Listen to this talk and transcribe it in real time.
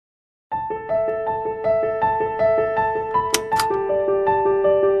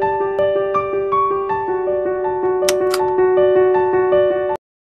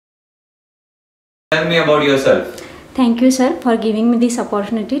me about yourself. Thank you, sir, for giving me this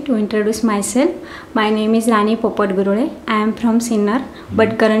opportunity to introduce myself. My name is Rani Popat Gurule. I am from Sinnar,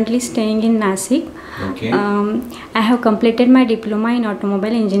 but currently staying in Nasik. Okay. I have completed my diploma in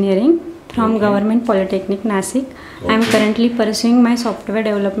automobile engineering from Government Polytechnic Nasik. I am currently pursuing my software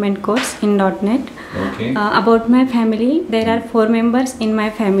development course in .NET. Okay. About my family, there are 4 members in my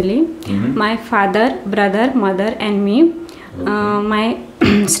family. My father, brother, mother and me. My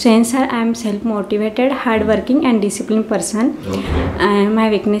strengths are I am self-motivated, hard-working and disciplined person. My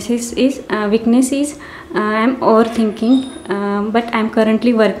weakness is I am overthinking, but I am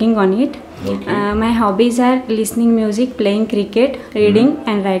currently working on it. My hobbies are listening music, playing cricket, reading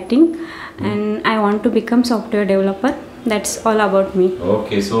and writing, and I want to become software developer. That's all about me.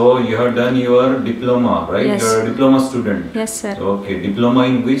 Okay, so you have done your diploma, right? Yes. You are a diploma student. Yes, sir. Okay, diploma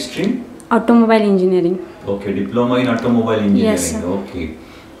in which stream? Automobile engineering. Okay, diploma in automobile engineering. Yes, sir. Okay.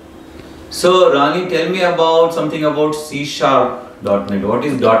 So Rani, tell me about something about C#.NET. What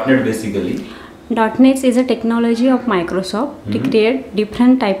is .NET basically? .NET is a technology of Microsoft to create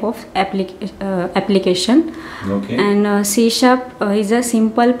different type of application. Okay. And C# is a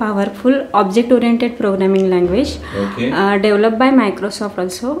simple, powerful, object-oriented programming language developed by Microsoft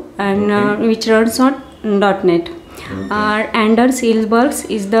also, and which runs on .NET. Anders Ilsberg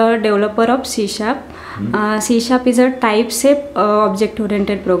is the developer of C#. C# is a type-shape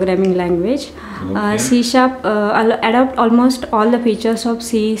object-oriented programming language. C# adopt almost all the features of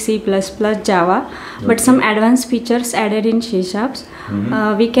C, C++, Java, but some advanced features added in C#.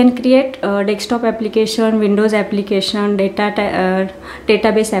 We can create desktop application, Windows application,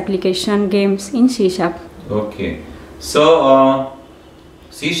 database application, games in C#. Okay. So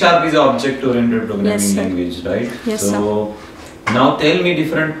C# is an object-oriented programming language, right? Yes, so now tell me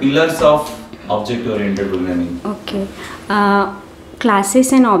different pillars of object-oriented programming. Okay.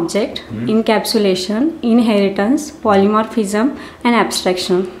 Classes and object, encapsulation, inheritance, polymorphism and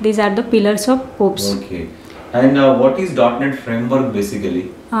abstraction. These are the pillars of OOPS. Okay. And what is .NET framework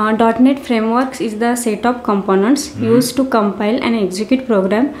basically? .NET frameworks is the set of components used to compile and execute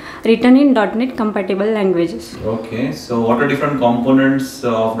program written in .NET compatible languages. Okay. So what are different components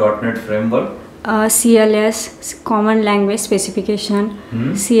of .NET framework? CLS, Common Language Specification,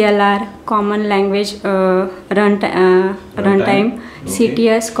 CLR, Common Language Runtime,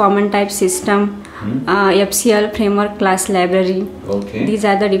 CTS, Common Type System, FCL, Framework Class Library. Okay. These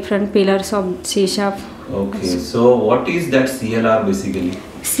are the different pillars of C#. Okay, so what is that CLR basically?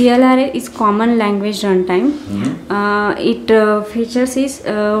 CLR is Common Language Runtime. It features is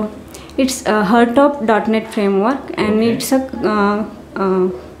it's a heart of .NET framework, and it's a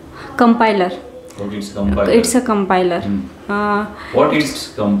compiler. Okay, it's compiler. It's a compiler. What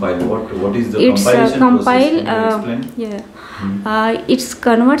is compiler? What is the it's compilation compile, process? Can you explain? It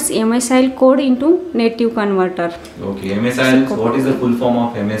converts MSIL code into native converter. Okay, MSIL. What is the full form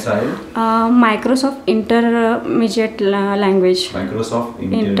of MSIL? Microsoft Intermediate Language. Microsoft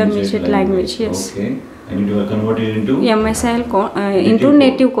Intermediate Language. Yes. Okay, and it will convert it into MSIL into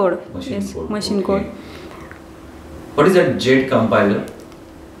native code. Machine code. What is that JIT compiler?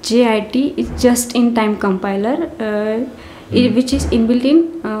 JIT is just-in-time compiler, which is inbuilt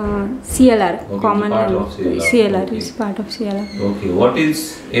in CLR. Okay, Common part of CLR. CLR is part of CLR. Okay, what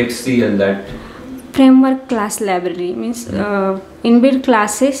is FCL? That framework class library means inbuilt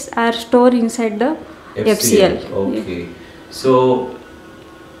classes are stored inside the FCL. Okay, so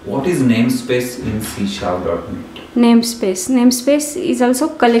what is namespace in C#.NET? Namespace is also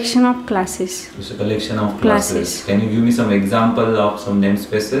collection of classes. It's a collection of classes. Can you give me some example of some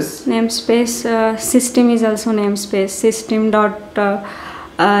namespaces? Namespace system is also namespace. System dot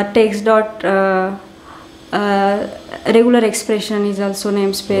text dot regular expression is also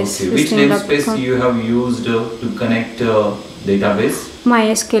namespace. Okay. Which namespace you have used to connect database?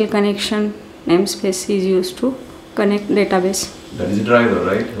 MySQL connection namespace is used to connect database. That is a driver,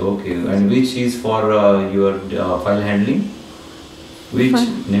 right? Okay. And which is for your file handling? Which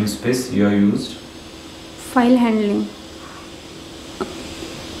namespace you have used? File handling.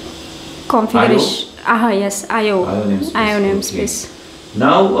 Configuration. Yes, IO namespace. Okay.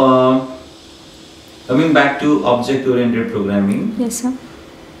 Now, coming back to object-oriented programming. Yes, sir.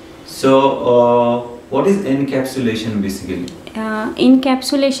 So, what is encapsulation basically?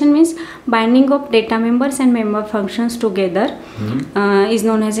 Encapsulation means binding of data members and member functions together is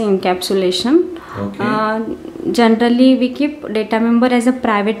known as encapsulation. Okay. Generally, we keep data member as a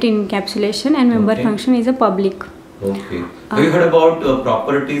private encapsulation and member function is a public. Okay. Have you heard about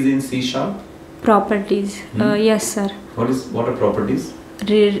properties in C#? Properties. Yes, sir. What are properties?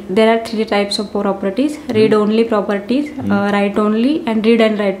 there are three types of properties: read only properties, write only, and read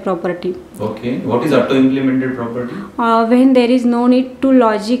and write property. Okay. What is auto implemented property? When there is no need to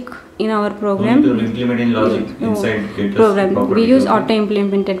logic in our program, to implement in logic inside program, property, we use auto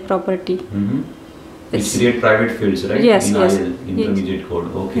implemented property. Which create private fields, right? Yes, in yes. IL, intermediate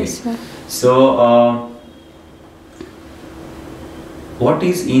code. Okay. Yes, sir. So, what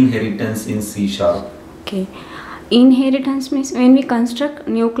is inheritance in C#? Okay. Inheritance means when we construct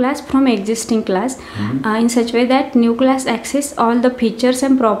new class from existing class in such way that new class access all the features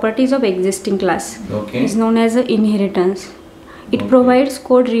and properties of existing class. Okay. Is known as a inheritance. It provides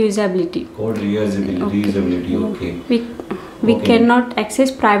code reusability. Code reusability. Okay. We cannot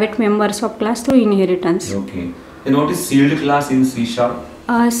access private members of class through inheritance. Okay. Then what is sealed class in C#?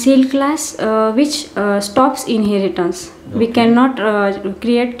 Sealed class which stops inheritance. Okay. We cannot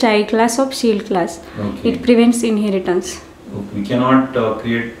create child class of sealed class. Okay. It prevents inheritance. We cannot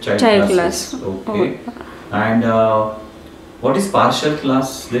create child classes. Class. Okay. And what is partial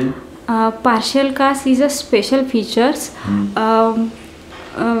class then? Partial class is a special features.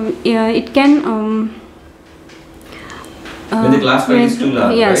 It can when the class file is too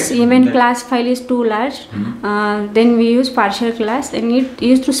large, yes, right? Even class file is too large, then we use partial class, and it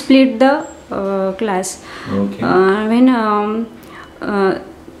used to split the class. Okay. When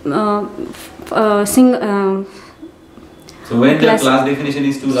so when the class definition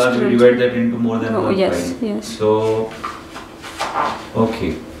is too large, we divide that into more than one yes, file. Yes. So,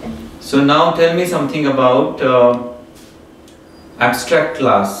 okay. So now tell me something about abstract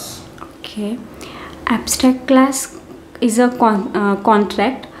class. Okay. Abstract class is a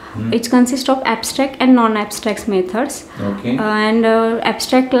contract which consists of abstract and non-abstract methods. Okay. And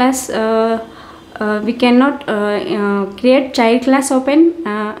abstract class we cannot create child class open.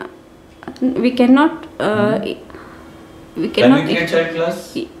 We cannot. We cannot. Can we create child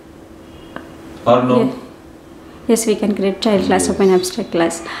class? Or no? Yeah. Yes, we can create child class of an abstract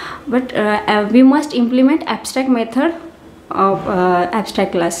class, but we must implement abstract method of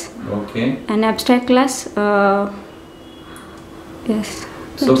abstract class. Okay. An abstract class. Yes.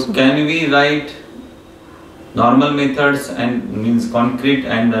 So can we write normal methods and means concrete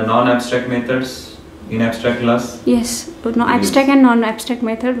and non-abstract methods in abstract class? Yes. No, abstract and non-abstract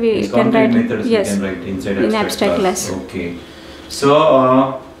method we can write. Methods yes. we can write inside in abstract class. Okay.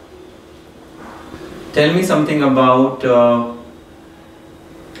 So tell me something about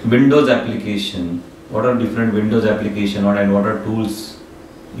Windows application. What are different Windows application and what are tools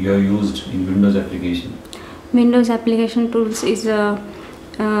you have used in Windows application? Windows application tools is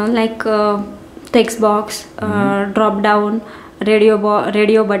like text box, drop down, radio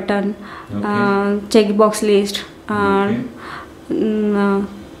button, checkbox list.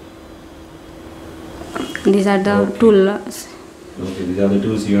 These are the tools. Okay, these are the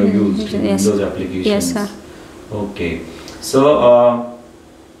tools you have used in yes. Windows applications. Yes, sir. Okay. So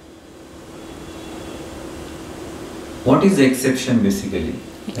what is exception basically?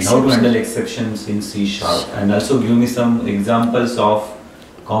 And how to handle exceptions in C#, and also give me some examples of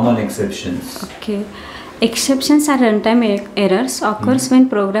common exceptions. Okay. Exceptions are runtime errors occurs when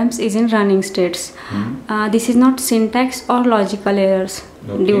programs is in running states. This is not syntax or logical errors.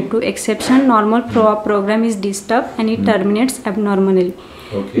 Okay. Due to exception, normal program is disturbed and it terminates abnormally.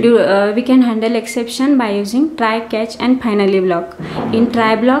 Okay. We can handle exception by using try, catch, and finally block. In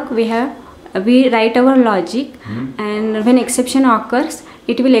try block, we write our logic, and when exception occurs,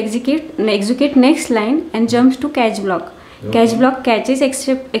 it will execute next line and jumps to catch block. Okay. Catch block catches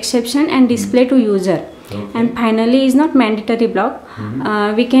exception and display to user. Okay. And finally is not mandatory block.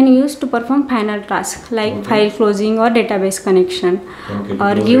 We can use to perform final task like file closing or database connection,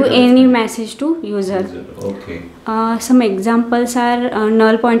 or give any message to user. Okay. Some examples are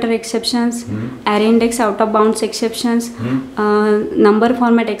null pointer exceptions, array index out of bounds exceptions, number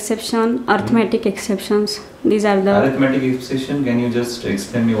format exception, arithmetic exceptions. These are the arithmetic exception. Can you just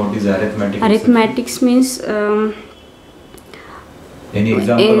explain me what is arithmetic? Arithmetics means any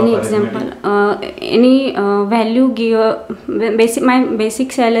example of arithmetic? Any value give my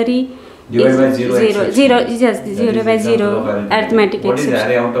basic salary divided by zero. Yes, 0 by 0 arithmetic what exception. What is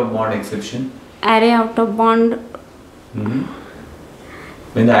array out of bound exception? Array out of bound.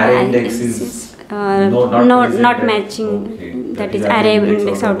 When the array index is not matching. Okay. That is array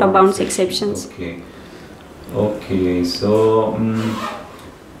index out of bounds exceptions. Okay. Okay. So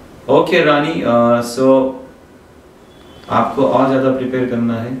okay Rani, so आपको और ज़्यादा prepare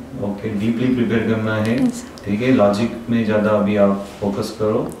करना है. Okay, deeply prepare करना है. ठीक है, logic में ज़्यादा अभी आप फोकस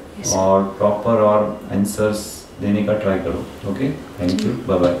करो और प्रॉपर और आंसर्स देने का ट्राई करो. Okay, thank you,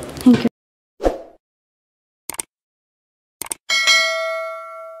 bye bye.